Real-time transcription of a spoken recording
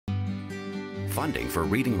Funding for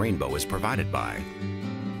Reading Rainbow is provided by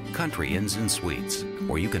Country Inns and Suites,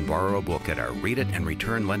 where you can borrow a book at our Read It and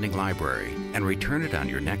Return Lending Library and return it on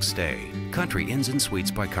your next stay. Country Inns and Suites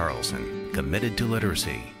by Carlson, committed to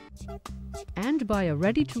literacy. And by a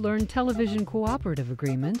ready-to-learn television cooperative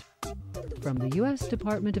agreement from the U.S.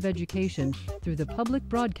 Department of Education through the Public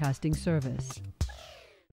Broadcasting Service.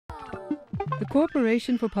 The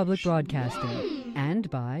Corporation for Public Broadcasting, and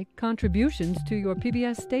by contributions to your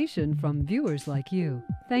PBS station from viewers like you.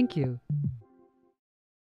 Thank you.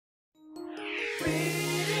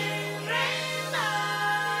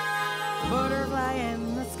 Butterfly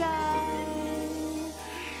in the sky,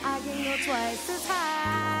 I can go twice as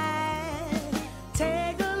high.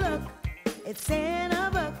 Take a look, it's in a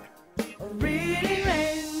book, a reading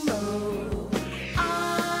rainbow.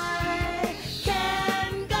 I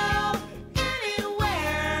can go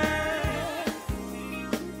anywhere.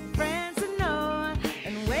 Friends to know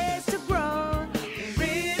and ways to grow, a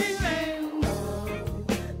reading rainbow.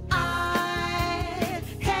 I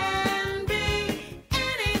can be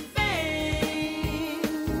anything.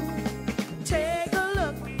 Take a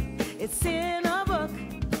look, it's in a book,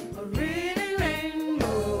 a reading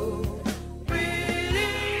rainbow.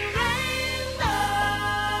 Reading rainbow.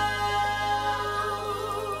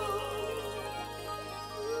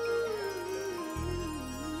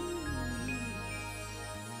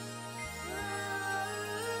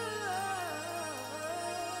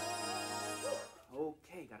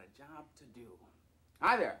 Okay, got a job to do.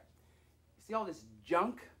 Hi there. You see all this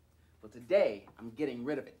junk? Well, today I'm getting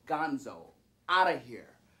rid of it. Gonzo. Out of here.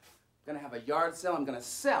 I'm gonna have a yard sale. I'm gonna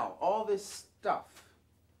sell all this stuff.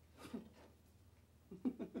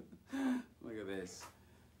 Look at this.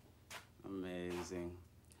 Amazing.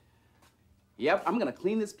 Yep, I'm gonna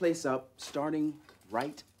clean this place up starting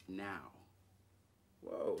right now.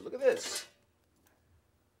 Whoa, look at this.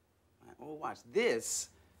 My old watch. This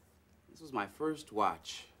was my first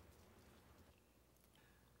watch.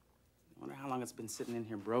 I wonder how long it's been sitting in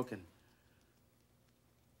here broken.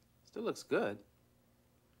 Still looks good.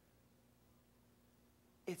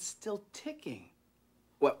 It's still ticking.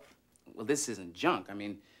 Well, this isn't junk. I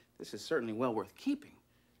mean, this is certainly well worth keeping.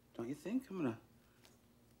 Don't you think? I'm gonna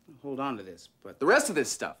hold on to this. But the rest of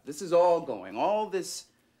this stuff, this is all going. All this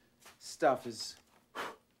stuff is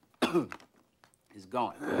is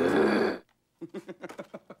going.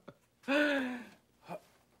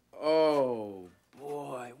 Oh,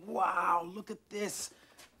 boy. Wow, look at this.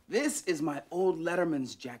 This is my old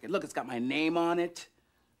Letterman's jacket. Look, it's got my name on it.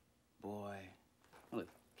 Boy. Well, it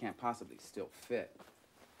can't possibly still fit.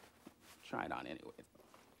 Try it on anyway.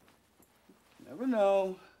 Never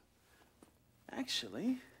know.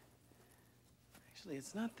 Actually,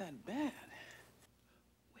 it's not that bad.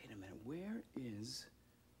 Wait a minute, where is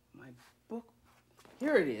my book?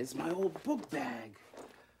 Here it is, my old book bag.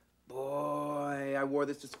 Boy, I wore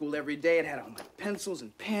this to school every day. It had all my pencils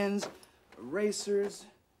and pens, erasers,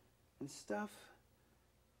 and stuff.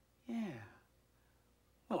 Yeah.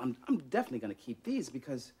 Well, I'm definitely gonna keep these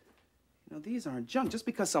because, you know, these aren't junk. Just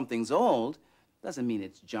because something's old doesn't mean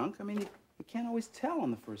it's junk. I mean, you can't always tell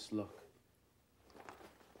on the first look.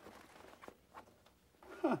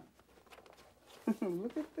 Huh.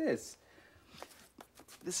 Look at this.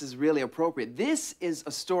 This is really appropriate. This is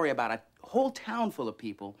a story about a whole town full of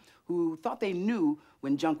people who thought they knew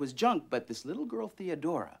when junk was junk, but this little girl,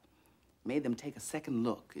 Theodora, made them take a second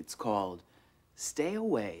look. It's called Stay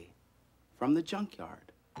Away from the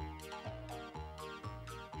Junkyard.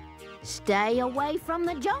 Stay away from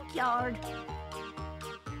the junkyard.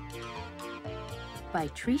 By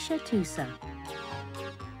Tricia Tusa.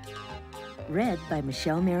 Read by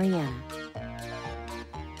Michelle Mariana.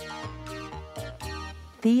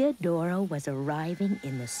 Theodora was arriving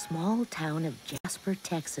in the small town of Jasper,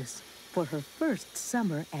 Texas, for her first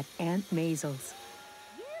summer at Aunt Maisel's.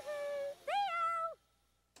 Theo!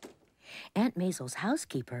 Aunt Maisel's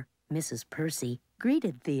housekeeper, Mrs. Percy,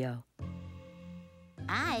 greeted Theo.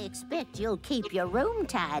 I expect you'll keep your room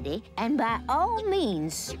tidy and by all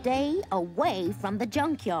means stay away from the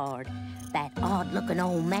junkyard. That odd-looking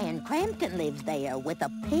old man Crampton lives there with a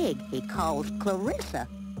pig he calls Clarissa.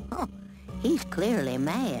 Oh, he's clearly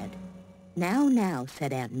mad. Now,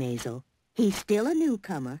 said Aunt Maisel. He's still a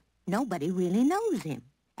newcomer. Nobody really knows him.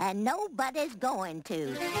 And nobody's going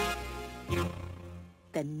to.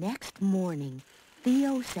 The next morning,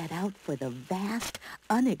 Theo set out for the vast,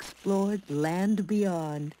 unexplored land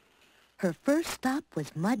beyond. Her first stop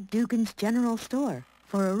was Mud Dugan's General Store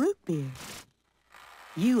for a root beer.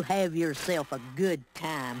 You have yourself a good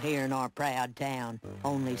time here in our proud town.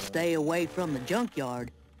 Only stay away from the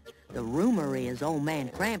junkyard. The rumor is old man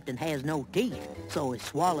Crampton has no teeth, so he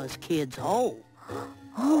swallows kids whole.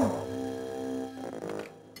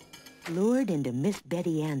 Lured into Miss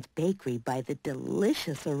Betty Ann's bakery by the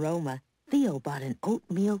delicious aroma, Theo bought an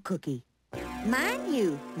oatmeal cookie. Mind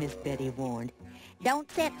you, Miss Betty warned, don't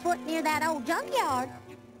set foot near that old junkyard.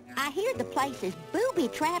 I hear the place is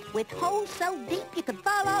booby-trapped with holes so deep you could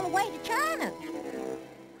fall all the way to China.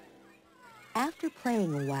 After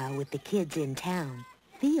playing a while with the kids in town,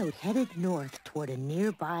 Theo headed north toward a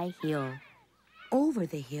nearby hill. Over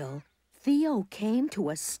the hill, Theo came to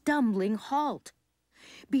a stumbling halt.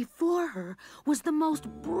 Before her was the most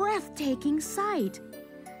breathtaking sight.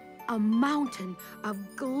 A mountain of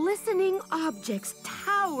glistening objects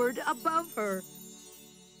towered above her.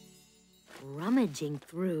 Rummaging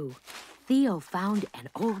through, Theo found an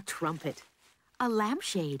old trumpet, a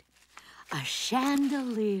lampshade, a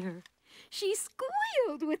chandelier. She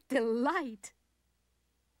squealed with delight.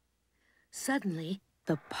 Suddenly,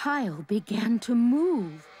 the pile began to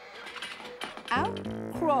move. Out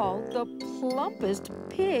crawled the plumpest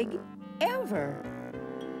pig ever.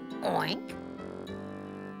 Oink.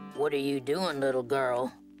 What are you doing, little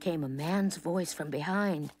girl? Came a man's voice from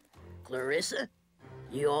behind. Clarissa,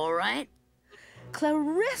 you all right?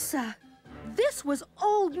 Clarissa! This was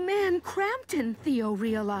old man Crampton, Theo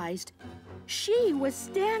realized. She was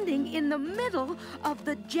standing in the middle of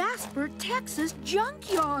the Jasper, Texas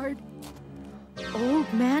junkyard.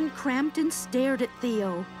 Old man Crampton stared at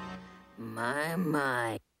Theo.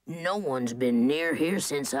 My, no one's been near here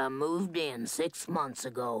since I moved in 6 months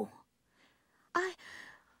ago.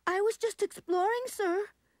 I was just exploring, sir.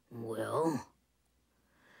 Well,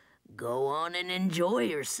 go on and enjoy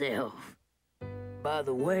yourself. By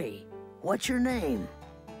the way, what's your name?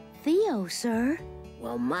 Theo, sir.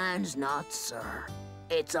 Well, mine's not sir.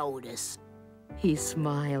 It's Otis. He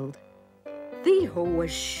smiled. Theo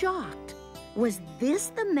was shocked. Was this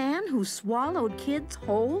the man who swallowed kids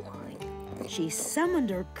whole? She summoned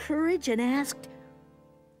her courage and asked,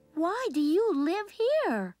 "Why do you live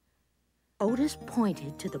here?" Otis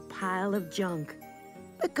pointed to the pile of junk.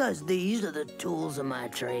 Because these are the tools of my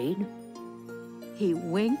trade. He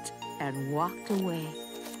winked and walked away.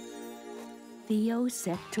 Theo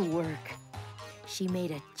set to work. She made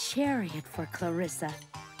a chariot for Clarissa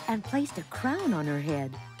and placed a crown on her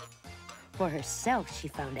head. For herself, she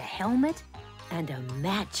found a helmet and a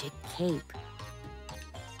magic cape.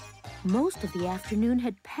 Most of the afternoon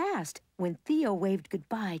had passed when Theo waved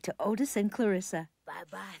goodbye to Otis and Clarissa.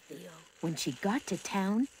 Bye-bye, Theo. When she got to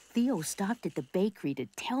town, Theo stopped at the bakery to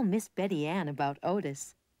tell Miss Betty Ann about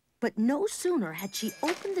Otis. But no sooner had she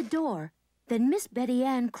opened the door than Miss Betty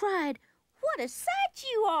Ann cried, "What a sight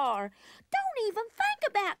you are! Don't even think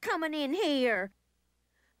about coming in here!"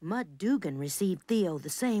 Mud Dugan received Theo the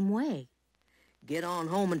same way. Get on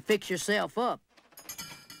home and fix yourself up.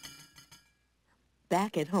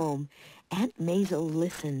 Back at home, Aunt Maisel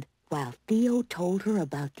listened while Theo told her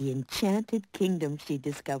about the enchanted kingdom she'd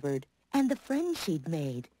discovered and the friends she'd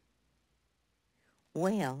made.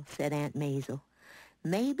 Well, said Aunt Maisel,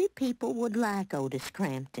 maybe people would like Otis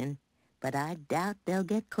Crampton, but I doubt they'll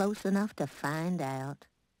get close enough to find out.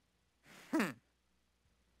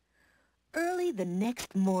 Early the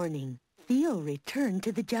next morning, Theo returned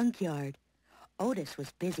to the junkyard. Otis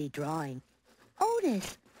was busy drawing.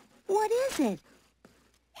 Otis, what is it?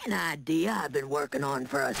 An idea I've been working on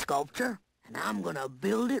for a sculpture, and I'm gonna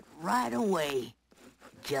build it right away,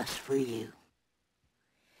 just for you.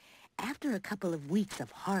 After a couple of weeks of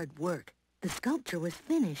hard work, the sculpture was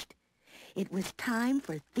finished. It was time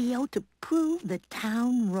for Theo to prove the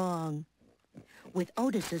town wrong. With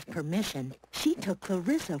Otis's permission, she took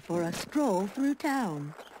Clarissa for a stroll through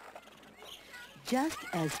town. Just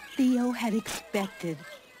as Theo had expected,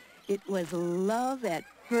 it was love at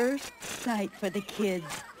first sight for the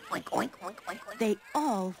kids. Oink, oink, oink, oink, oink. They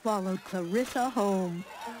all followed Clarissa home.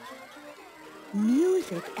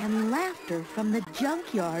 Music and laughter from the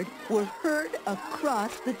junkyard were heard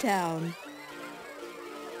across the town.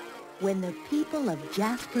 When the people of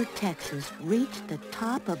Jasper, Texas reached the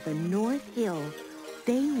top of the North Hill,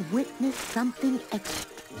 they witnessed something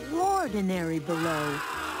extraordinary below.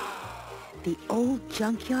 The old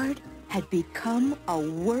junkyard had become a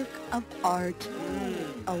work of art,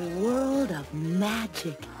 a world of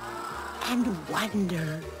magic and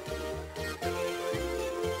wonder.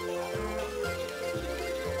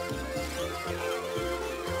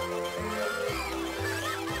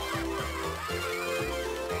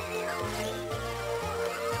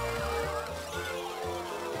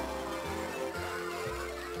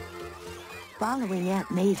 Following Aunt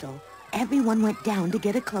Maisel, everyone went down to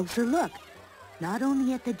get a closer look, not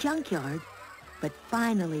only at the junkyard, but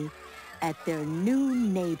finally at their new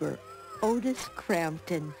neighbor, Otis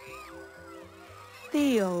Crampton.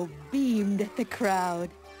 Theo beamed at the crowd,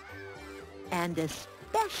 and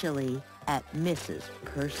especially at Mrs.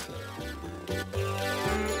 Percy.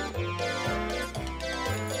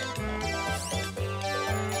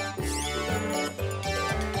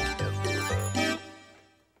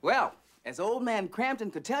 Well, as old man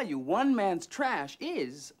Crampton could tell you, one man's trash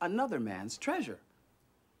is another man's treasure.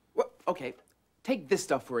 Well, okay, take this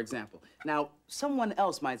stuff for example. Now, someone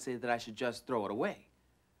else might say that I should just throw it away,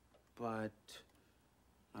 but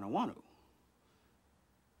I don't want to.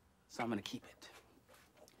 So I'm gonna keep it.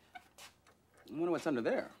 I wonder what's under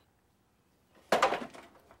there.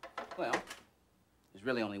 Well, there's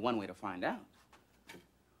really only one way to find out.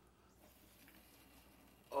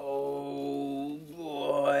 Oh,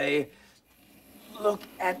 boy. Look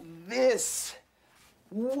at this.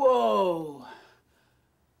 Whoa.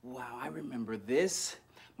 Wow, I remember this.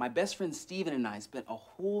 My best friend Steven and I spent a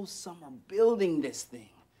whole summer building this thing.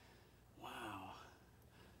 Wow.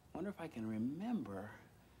 I wonder if I can remember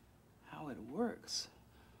how it works.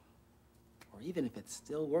 Or even if it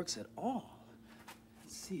still works at all.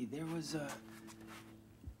 Let's see, there was a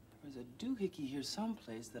doohickey here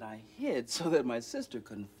someplace that I hid so that my sister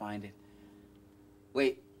couldn't find it.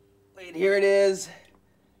 Wait, here it is.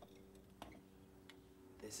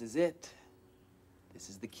 This is it. This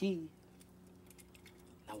is the key.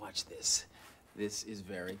 Now watch this. This is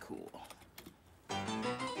very cool.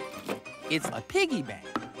 It's a piggy bank.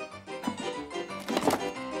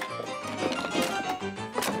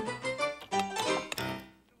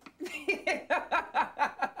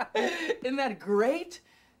 Isn't that great?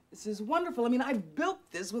 This is wonderful. I mean, I built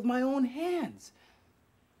this with my own hands.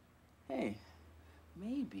 Hey,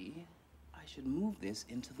 maybe I should move this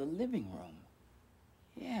into the living room.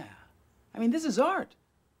 Yeah. I mean, this is art.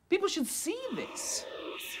 People should see this.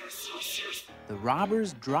 The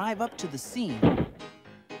robbers drive up to the scene,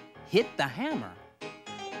 hit the hammer,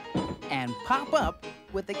 and pop up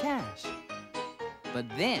with the cash. But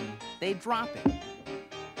then they drop it.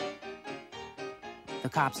 The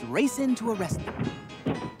cops race in to arrest them.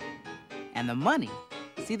 And the money,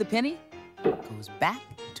 see the penny, goes back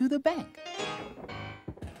to the bank.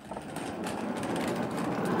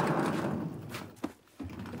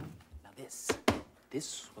 Now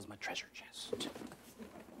this was my treasure chest.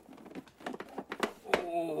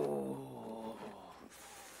 Oh,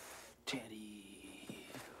 Teddy.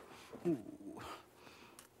 Ooh.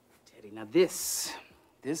 Teddy, now this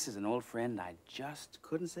is an old friend I just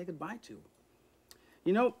couldn't say goodbye to.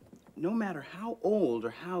 You know, no matter how old or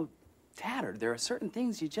how tattered, there are certain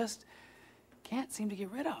things you just can't seem to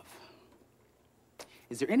get rid of.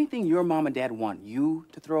 Is there anything your mom and dad want you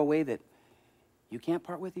to throw away that you can't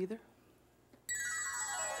part with either?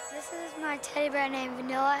 This is my teddy bear named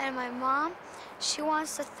Vanilla, and my mom, she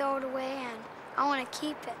wants to throw it away, and I want to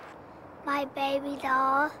keep it. My baby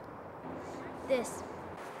doll. This.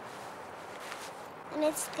 And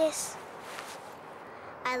it's this.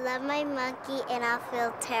 I love my monkey, and I'll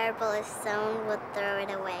feel terrible if someone would throw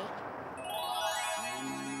it away.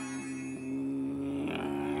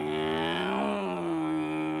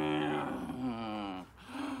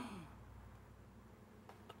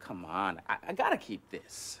 Come on, I gotta keep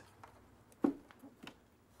this.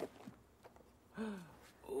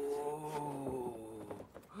 Ooh.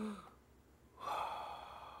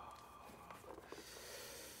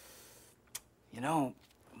 You know,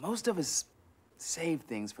 most of us save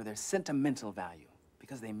things for their sentimental value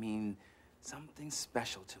because they mean something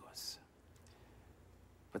special to us.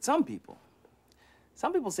 But some people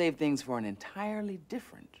save things for an entirely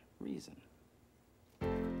different reason.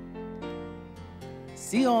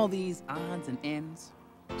 See all these odds and ends?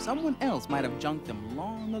 Someone else might have junked them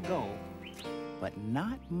long ago, but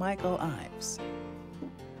not Michael Ives.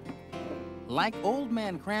 Like old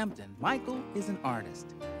man Crampton, Michael is an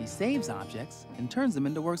artist. He saves objects and turns them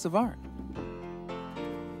into works of art.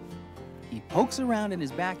 He pokes around in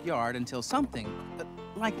his backyard until something,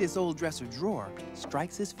 like this old dresser drawer,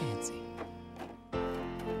 strikes his fancy.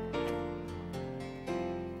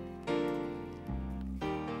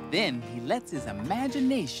 Then he lets his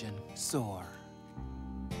imagination soar.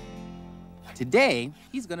 Today,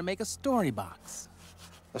 he's gonna make a story box.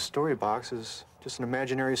 A story box is just an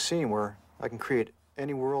imaginary scene where I can create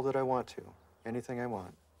any world that I want to, anything I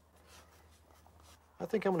want. I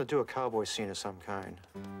think I'm gonna do a cowboy scene of some kind.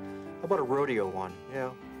 How about a rodeo one?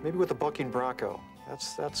 Yeah, maybe with a bucking bronco.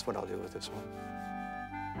 That's what I'll do with this one.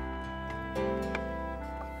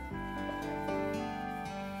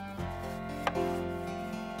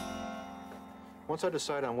 Once I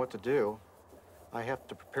decide on what to do, I have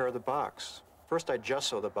to prepare the box. First, I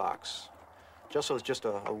gesso the box. Gesso is just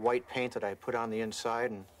a white paint that I put on the inside,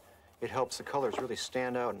 and it helps the colors really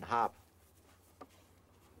stand out and hop.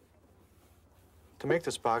 To make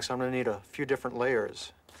this box, I'm going to need a few different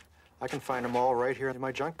layers. I can find them all right here in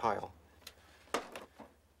my junk pile.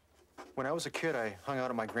 When I was a kid, I hung out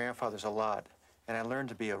at my grandfather's a lot, and I learned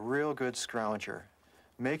to be a real good scrounger.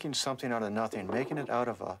 Making something out of nothing, making it out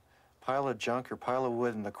of a pile of junk or pile of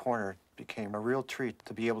wood in the corner became a real treat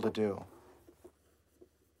to be able to do.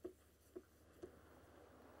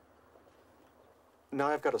 Now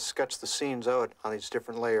I've got to sketch the scenes out on these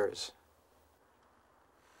different layers.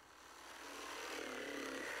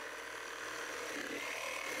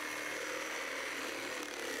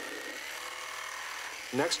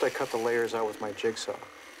 Next, I cut the layers out with my jigsaw.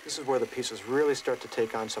 This is where the pieces really start to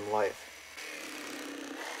take on some life.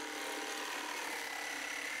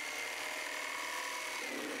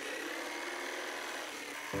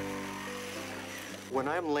 When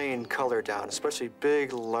I'm laying color down, especially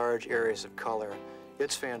big, large areas of color,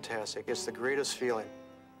 it's fantastic. It's the greatest feeling.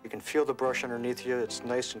 You can feel the brush underneath you. It's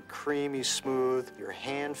nice and creamy, smooth. Your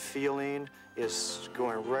hand feeling is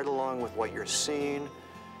going right along with what you're seeing,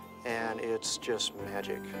 and it's just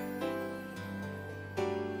magic.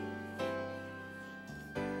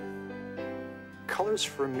 Colors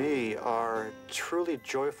for me are truly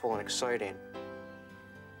joyful and exciting.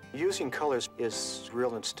 Using colors is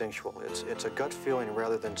real instinctual. It's a gut feeling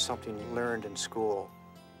rather than something learned in school.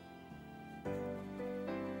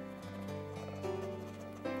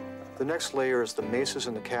 The next layer is the mesas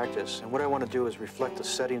and the cactus, and what I want to do is reflect the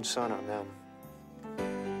setting sun on them.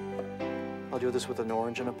 I'll do this with an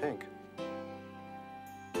orange and a pink.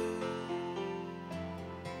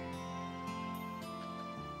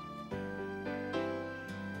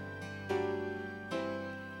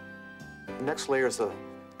 The next layer is the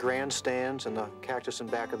grandstands and the cactus in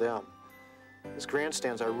back of them. These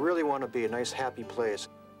grandstands, I really want to be a nice, happy place,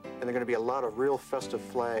 and there are going to be a lot of real festive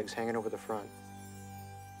flags hanging over the front.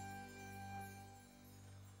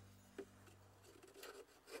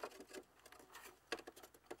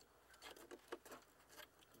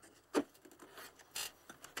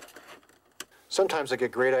 Sometimes I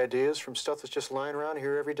get great ideas from stuff that's just lying around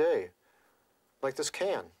here every day, like this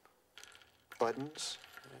can. Buttons,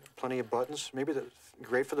 plenty of buttons, maybe that's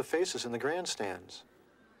great for the faces in the grandstands.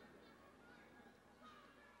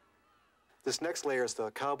 This next layer is the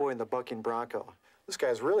cowboy and the bucking bronco. This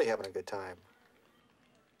guy's really having a good time.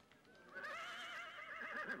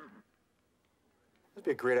 It'd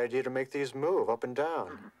be a great idea to make these move up and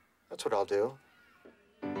down. That's what I'll do.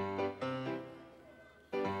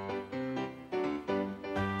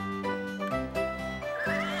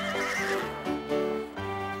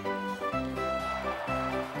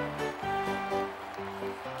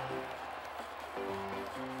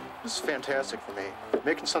 This is fantastic for me.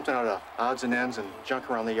 Making something out of odds and ends and junk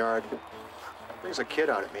around the yard brings a kid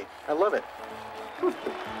out of me. I love it.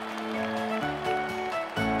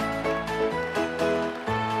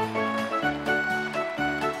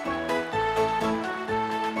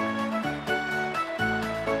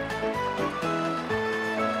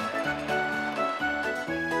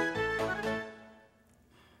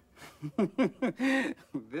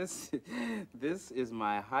 This is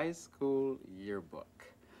my high school yearbook.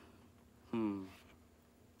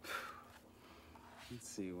 Let's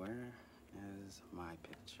see, where is my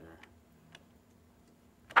picture?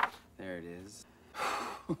 There it is.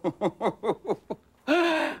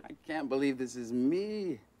 I can't believe this is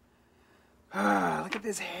me. Look at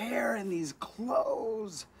this hair and these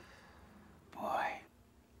clothes. Boy,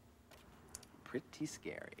 pretty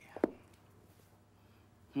scary.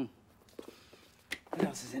 What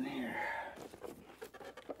else is in here?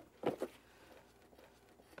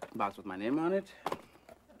 Box with my name on it.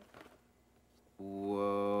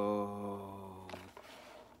 Whoa.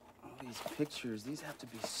 All these pictures, these have to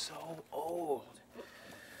be so old.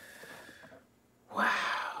 Wow.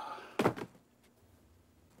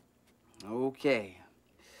 Okay.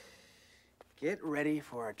 Get ready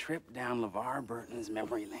for a trip down LeVar Burton's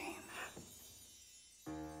memory lane.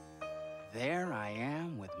 There I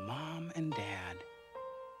am with Mom and Dad.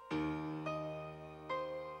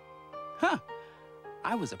 Huh.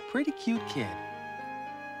 I was a pretty cute kid.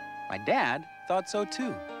 My dad thought so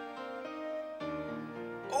too.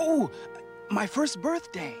 Oh, my first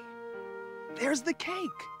birthday. There's the cake.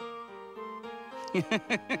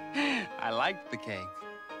 I liked the cake.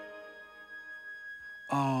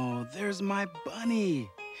 Oh, there's my bunny.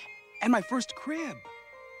 And my first crib.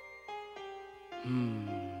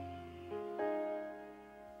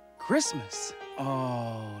 Christmas.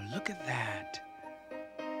 Oh, look at that.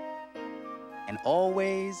 And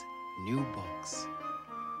always new books.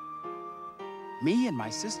 Me and my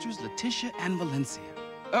sisters Letitia and Valencia.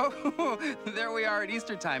 Oh, there we are at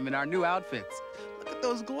Easter time in our new outfits. Look at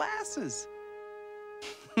those glasses.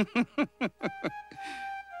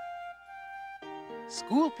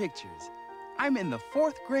 School pictures. I'm in the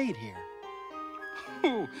 4th grade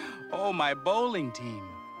here. Oh, my bowling team.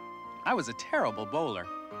 I was a terrible bowler.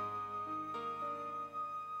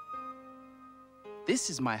 This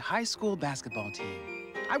is my high school basketball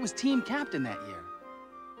team. I was team captain that year.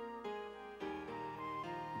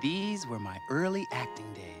 These were my early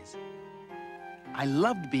acting days. I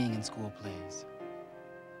loved being in school plays.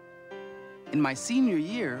 In my senior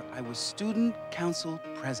year, I was student council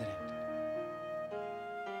president.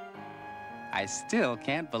 I still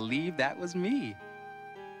can't believe that was me,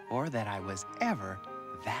 or that I was ever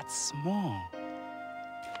that small.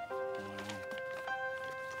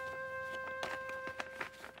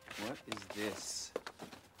 What is this?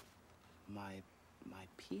 My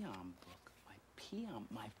peon book.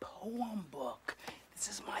 My poem book. This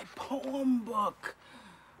is my poem book.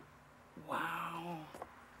 Wow.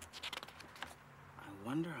 I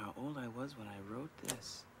wonder how old I was when I wrote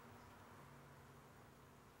this.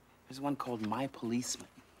 There's one called My Policeman.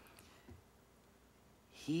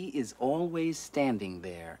 He is always standing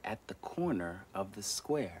there at the corner of the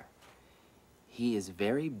square. He is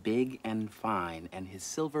very big and fine, and his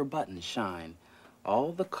silver buttons shine.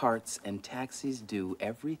 All the carts and taxis do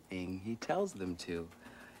everything he tells them to.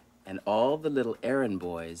 And all the little errand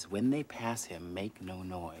boys, when they pass him, make no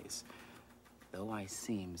noise. Though I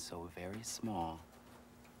seem so very small,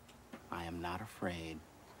 I am not afraid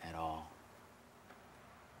at all.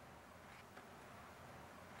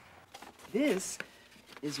 This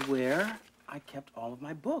is where I kept all of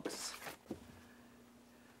my books.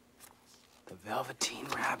 The Velveteen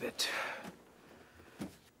Rabbit.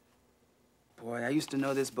 Boy, I used to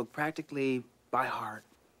know this book practically by heart,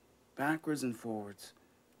 backwards and forwards.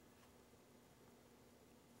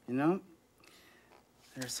 You know,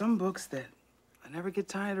 there are some books that I never get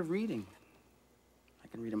tired of reading. I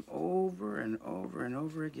can read them over and over and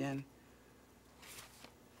over again.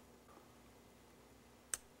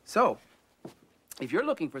 So, if you're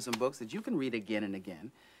looking for some books that you can read again and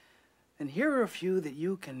again, then here are a few that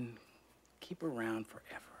you can keep around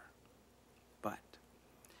forever. But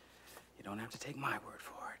you don't have to take my word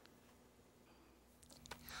for it.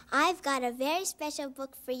 I've got a very special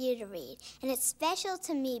book for you to read, and it's special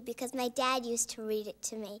to me because my dad used to read it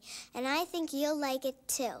to me, and I think you'll like it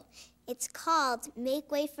too. It's called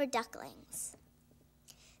Make Way for Ducklings.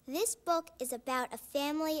 This book is about a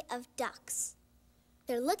family of ducks.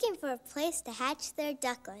 They're looking for a place to hatch their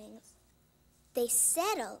ducklings. They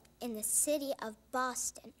settle in the city of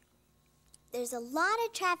Boston. There's a lot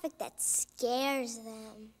of traffic that scares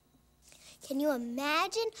them. Can you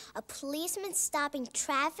imagine a policeman stopping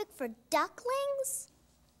traffic for ducklings?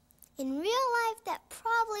 In real life, that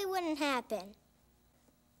probably wouldn't happen.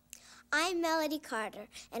 I'm Melody Carter,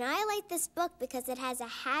 and I like this book because it has a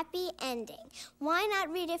happy ending. Why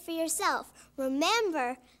not read it for yourself?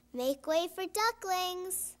 Remember, make way for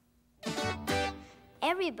ducklings.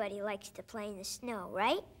 Everybody likes to play in the snow,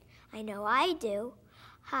 right? I know I do.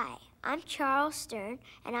 Hi, I'm Charles Stern,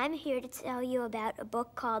 and I'm here to tell you about a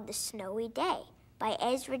book called The Snowy Day by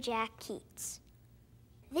Ezra Jack Keats.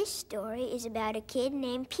 This story is about a kid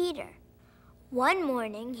named Peter. One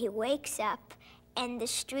morning, he wakes up, and the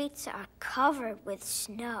streets are covered with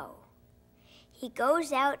snow. He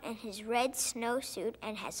goes out in his red snowsuit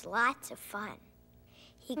and has lots of fun.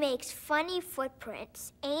 He makes funny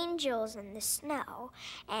footprints, angels in the snow,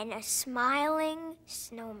 and a smiling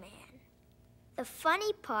snowman. The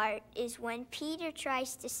funny part is when Peter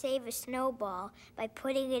tries to save a snowball by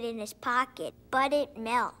putting it in his pocket, but it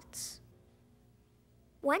melts.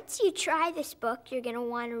 Once you try this book, you're going to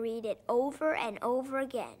want to read it over and over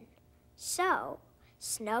again. So,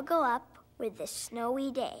 snuggle up with The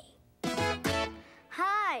Snowy Day.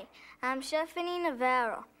 Hi, I'm Stephanie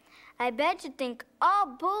Navarro. I bet you think all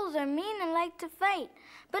bulls are mean and like to fight,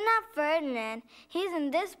 but not Ferdinand. He's in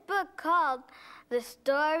this book called The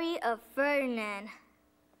Story of Ferdinand.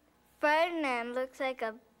 Ferdinand looks like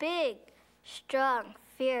a big, strong,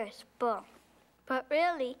 fierce bull. But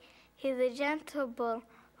really, he's a gentle bull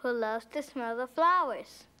who loves to smell the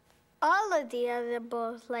flowers. All of the other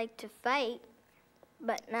bulls like to fight,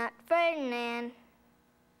 but not Ferdinand.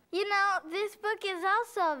 You know, this book is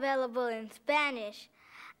also available in Spanish.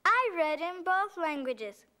 I read in both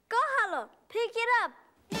languages. Cójalo, pick it up.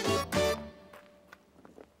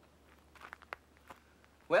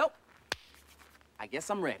 Well, I guess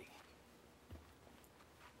I'm ready.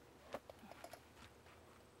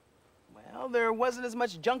 Well, there wasn't as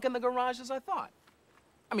much junk in the garage as I thought.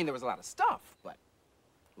 I mean, there was a lot of stuff, but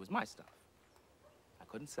it was my stuff. I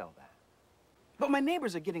couldn't sell that. But my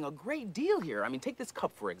neighbors are getting a great deal here. I mean, take this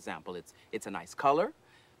cup, for example. It's a nice color.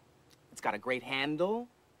 It's got a great handle.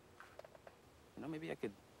 You know, maybe I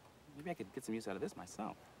could get some use out of this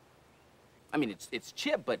myself. I mean, it's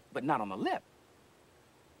chipped, but not on the lip.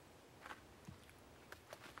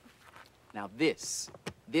 Now this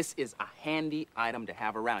is a handy item to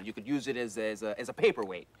have around. You could use it as a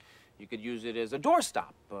paperweight. You could use it as a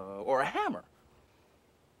doorstop or a hammer.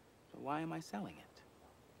 So why am I selling it?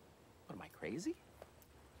 What, am I crazy?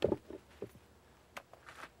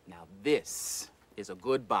 Now this is a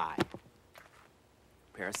good buy.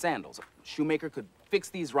 A pair of sandals. A shoemaker could fix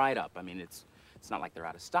these right up. I mean, it's not like they're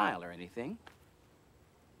out of style or anything. In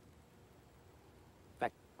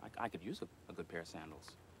fact, I could use a good pair of sandals.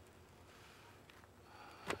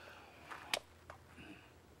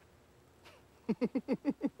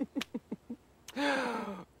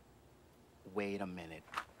 Wait a minute.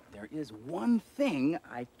 There is one thing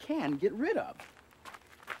I can get rid of.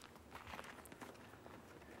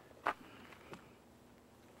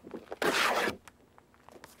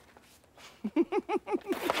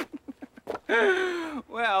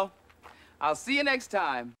 Well, I'll see you next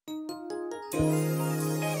time.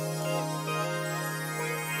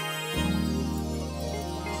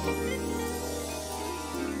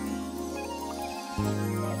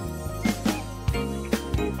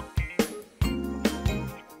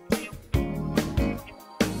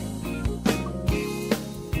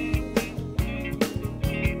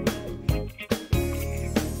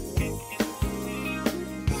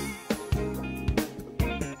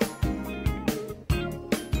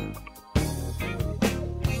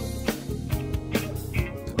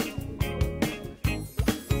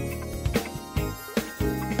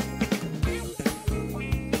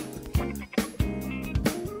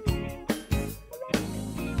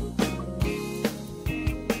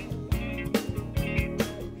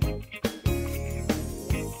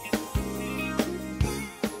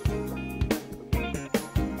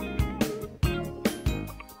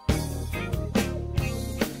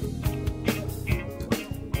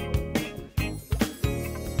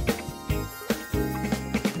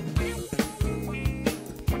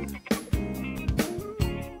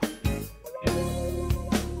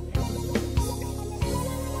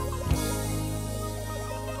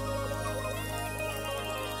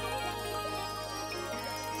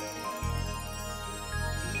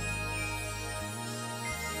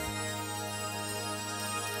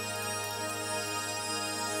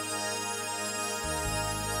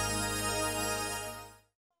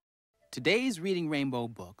 Today's Reading Rainbow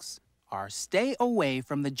books are Stay Away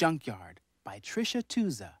from the Junkyard by Tricia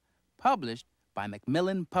Tuza, published by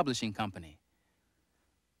Macmillan Publishing Company.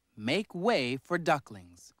 Make Way for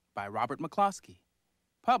Ducklings by Robert McCloskey,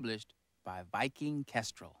 published by Viking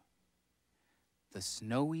Kestrel. The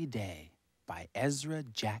Snowy Day by Ezra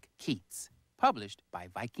Jack Keats, published by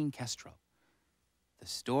Viking Kestrel. The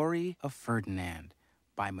Story of Ferdinand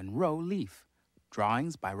by Monroe Leaf,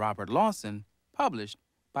 drawings by Robert Lawson, published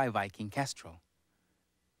by Viking Kestrel.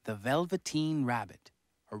 The Velveteen Rabbit,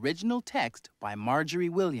 original text by Marjorie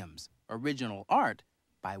Williams, original art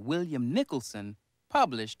by William Nicholson,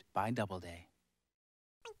 published by Doubleday.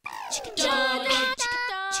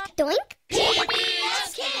 Doink.